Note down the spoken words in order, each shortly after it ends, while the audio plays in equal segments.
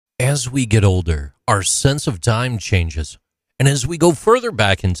As we get older, our sense of time changes. And as we go further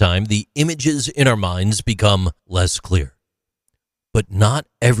back in time, the images in our minds become less clear. But not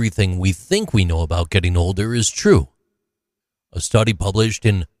everything we think we know about getting older is true. A study published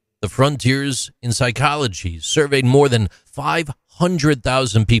in The Frontiers in Psychology surveyed more than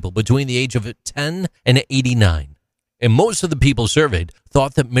 500,000 people between the age of 10 and 89. And most of the people surveyed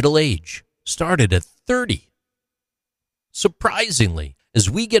thought that middle age started at 30. Surprisingly, as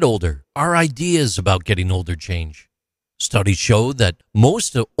we get older, our ideas about getting older change. Studies show that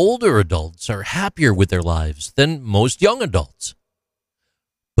most older adults are happier with their lives than most young adults.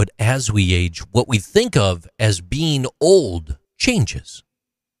 But as we age, what we think of as being old changes.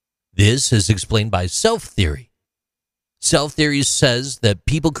 This is explained by self-theory. Self-theory says that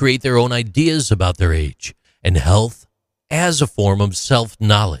people create their own ideas about their age and health as a form of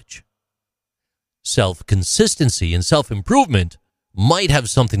self-knowledge. Self-consistency and self-improvement might have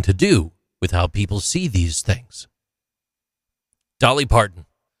something to do with how people see these things. Dolly Parton,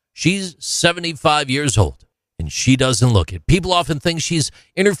 she's 75 years old, and she doesn't look it. People often think she's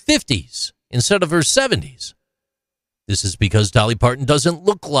in her 50s instead of her 70s. This is because Dolly Parton doesn't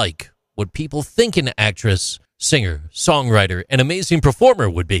look like what people think an actress, singer, songwriter, and amazing performer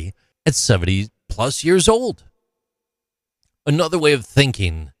would be at 70-plus years old. Another way of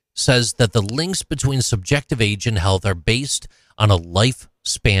thinking says that the links between subjective age and health are based on a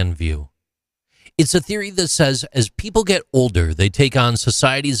lifespan view. It's a theory that says as people get older, they take on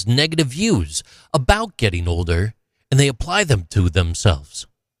society's negative views about getting older, and they apply them to themselves.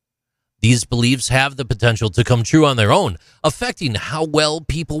 These beliefs have the potential to come true on their own, affecting how well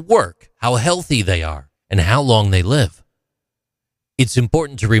people work, how healthy they are, and how long they live. It's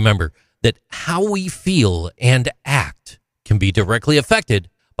important to remember that how we feel and act can be directly affected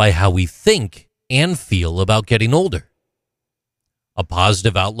by how we think and feel about getting older. A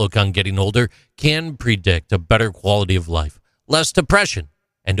positive outlook on getting older can predict a better quality of life, less depression,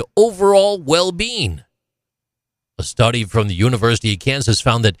 and overall well-being. A study from the University of Kansas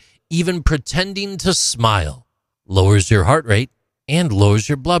found that even pretending to smile lowers your heart rate and lowers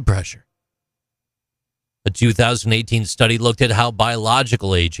your blood pressure. A 2018 study looked at how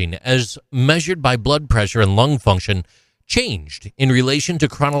biological aging, as measured by blood pressure and lung function, changed in relation to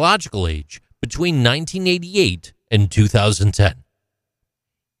chronological age between 1988 and 2010.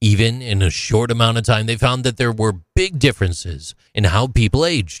 Even in a short amount of time, they found that there were big differences in how people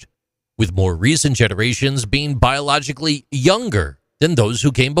aged, with more recent generations being biologically younger than those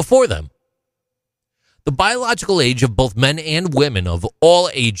who came before them. The biological age of both men and women of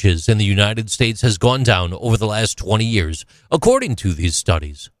all ages in the United States has gone down over the last 20 years, according to these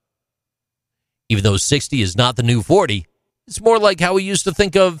studies. Even though 60 is not the new 40, it's more like how we used to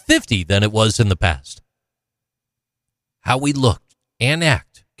think of 50 than it was in the past. How we look and act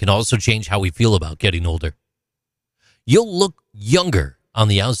can also change how we feel about getting older. You'll look younger on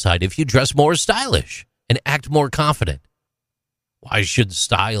the outside if you dress more stylish and act more confident. Why should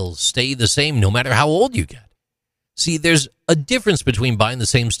style stay the same no matter how old you get? See, there's a difference between buying the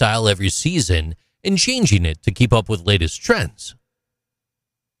same style every season and changing it to keep up with latest trends.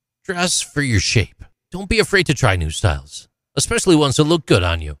 Dress for your shape. Don't be afraid to try new styles, especially ones that look good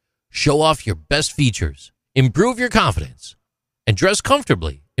on you. Show off your best features, improve your confidence, and dress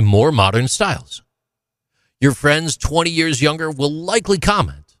comfortably in more modern styles. Your friends 20 years younger will likely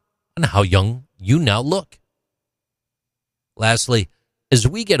comment on how young you now look. Lastly, as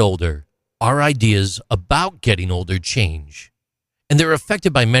we get older, our ideas about getting older change, and they're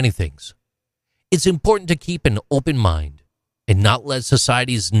affected by many things. It's important to keep an open mind and not let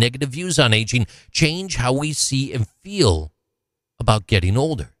society's negative views on aging change how we see and feel about getting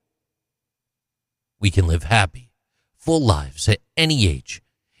older. We can live happy, full lives at any age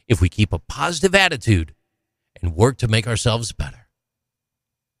if we keep a positive attitude and work to make ourselves better.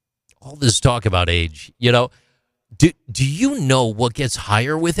 All this talk about age, do you know what gets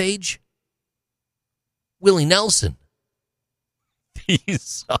higher with age? Willie Nelson.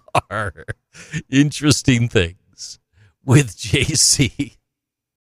 These are interesting things with JC.